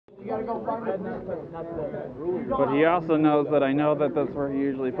But he also knows that I know that that's where he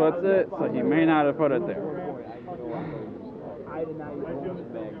usually puts it, so he may not have put it there.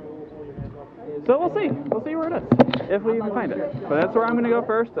 So we'll see. We'll see where it is, if we even find it. But that's where I'm going to go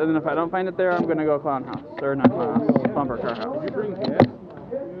first, and then if I don't find it there, I'm going to go Clown House. Or not Clown House, Bumper Car House.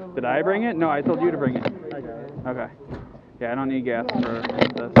 Did I bring it? No, I told you to bring it. Okay. Yeah, I don't need gas for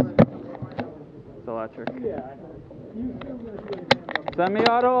this. It's electric.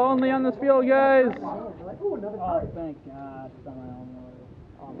 Semi-auto only on this field, guys. Oh, thank God.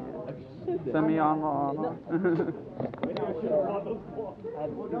 Semi-auto.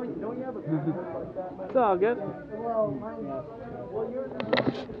 It's all good.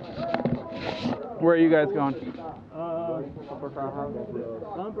 Where are you guys going?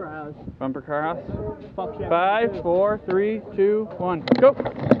 Bumper house. Bumper Car House? 5, 4, 3, 2, 1, go!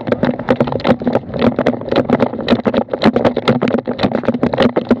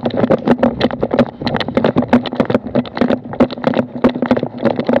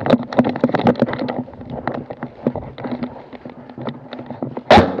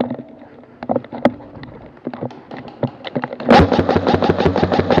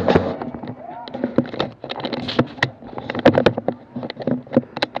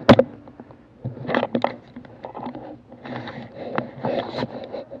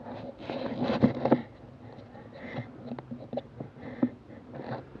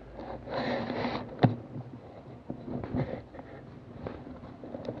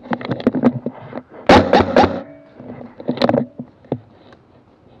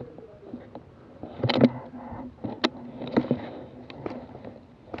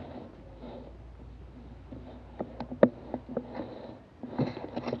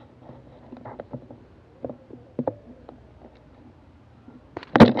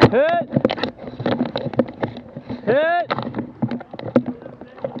 Hit! Hit!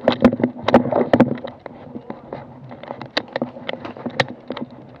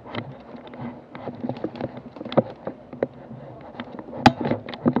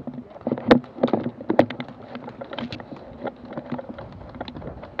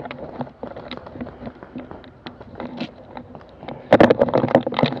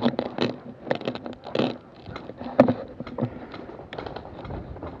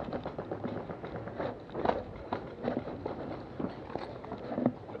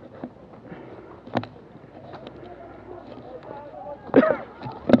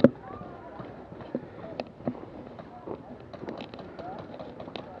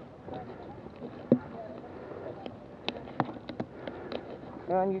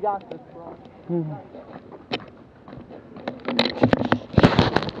 And you got this, bro.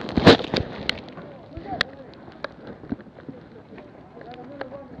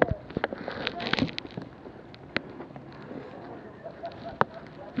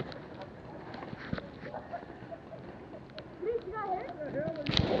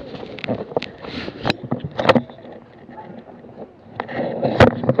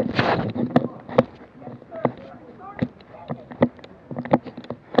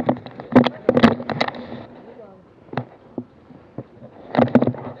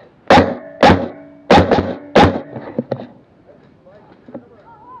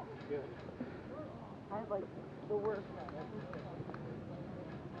 I have like the worst.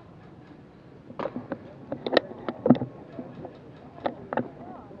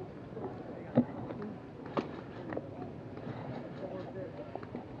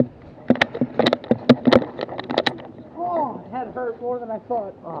 Oh, it had hurt more than I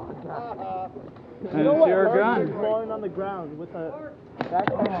thought. Oh God. And it's your gun. Falling on the ground with a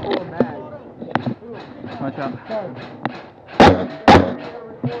backpack full of mags. Watch out.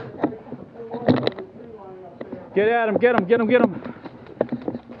 Get at him, get him, get him, get him.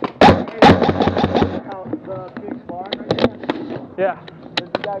 The big barn right there? Yeah.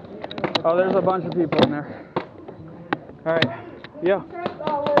 Oh, there's a bunch of people in there. All right. Yeah.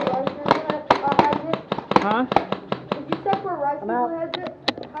 Huh? Did you check where Rice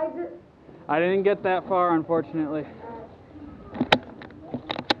hides it? I didn't get that far, unfortunately.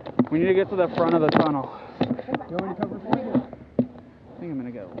 We need to get to the front of the tunnel. You want me to cover for you? I think I'm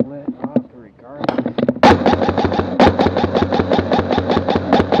going to get lit up regardless.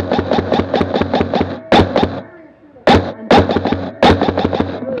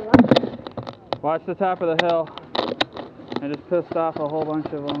 Watch the top of the hill. I just pissed off a whole bunch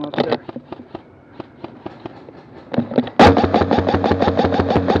of them up there.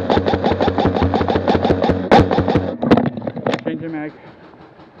 Change your mag.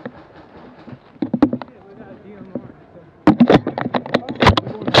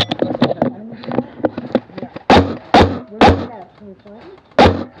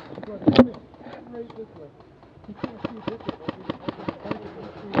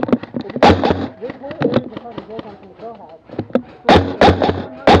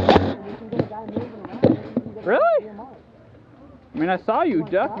 Really? I mean, I saw you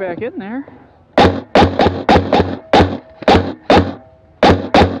duck back in there.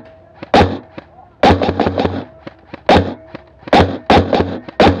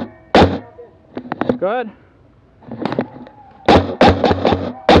 Good.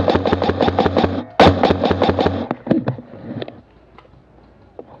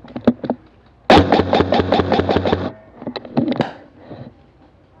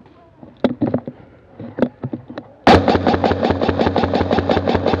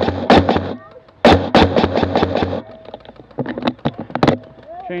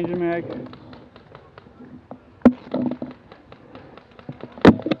 Changing mag.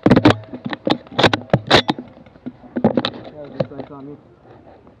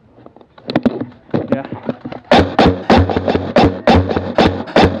 Yeah.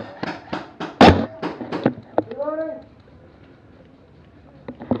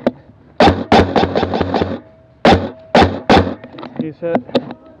 He's hit.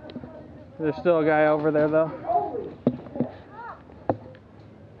 There's still a guy over there though.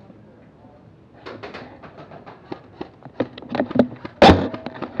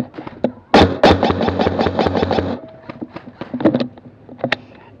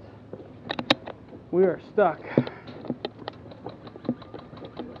 We are stuck.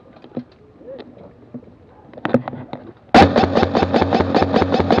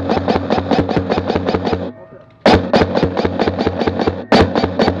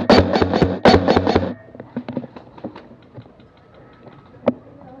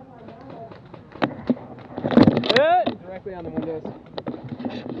 Directly on the windows.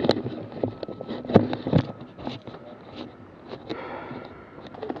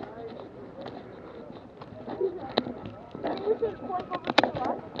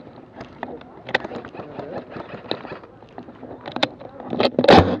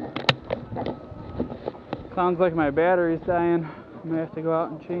 Sounds like my battery's dying. I'm gonna have to go out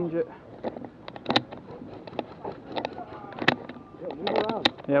and change it.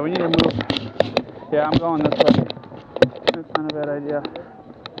 Yeah, we need to move. Yeah, I'm going this way. That's not a bad idea.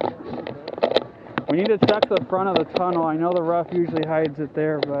 We need to check the front of the tunnel. I know the rough usually hides it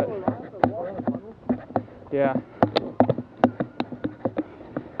there, but yeah.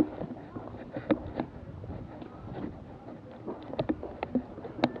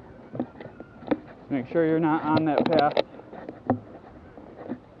 Make sure you're not on that path.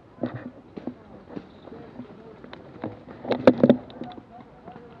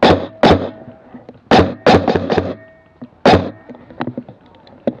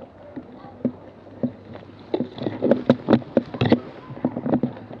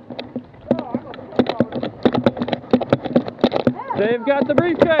 They've got the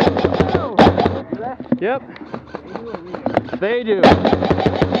briefcase. Yep. They do.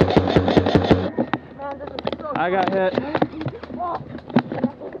 I got hit.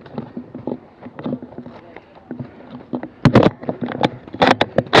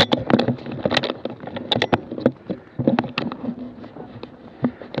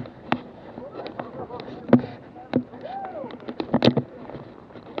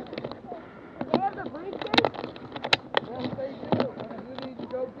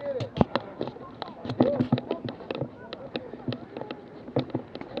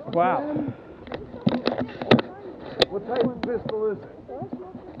 Wow. What type of pistol is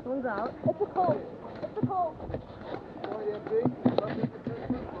it? Comes out. It's a Colt. It's a Colt. Only that big?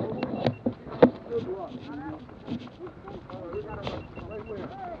 Good luck. We got him right where?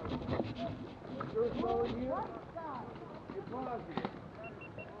 You're slowing here? You're pausing.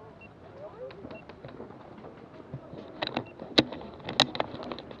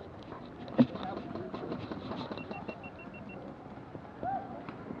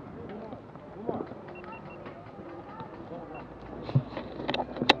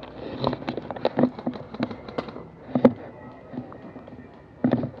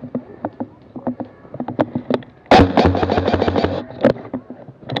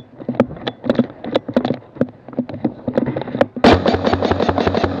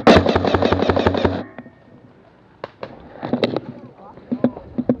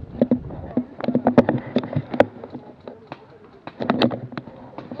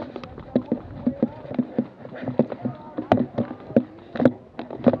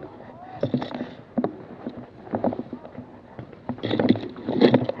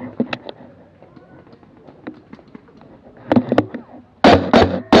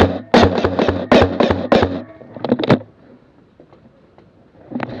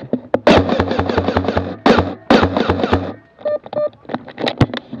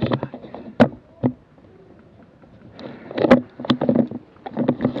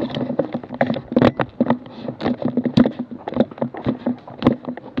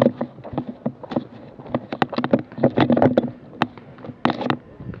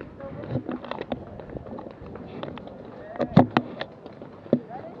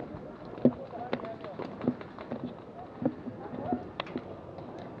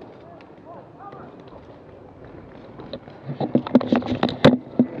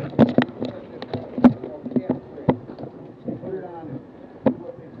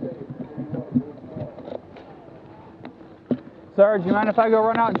 Sarge, you mind if I go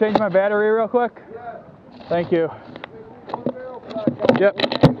run out and change my battery real quick? Thank you. Yep.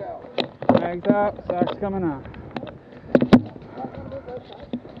 Bags out, socks coming on.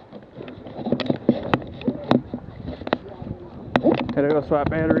 Gotta go swap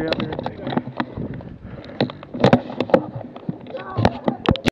battery up here.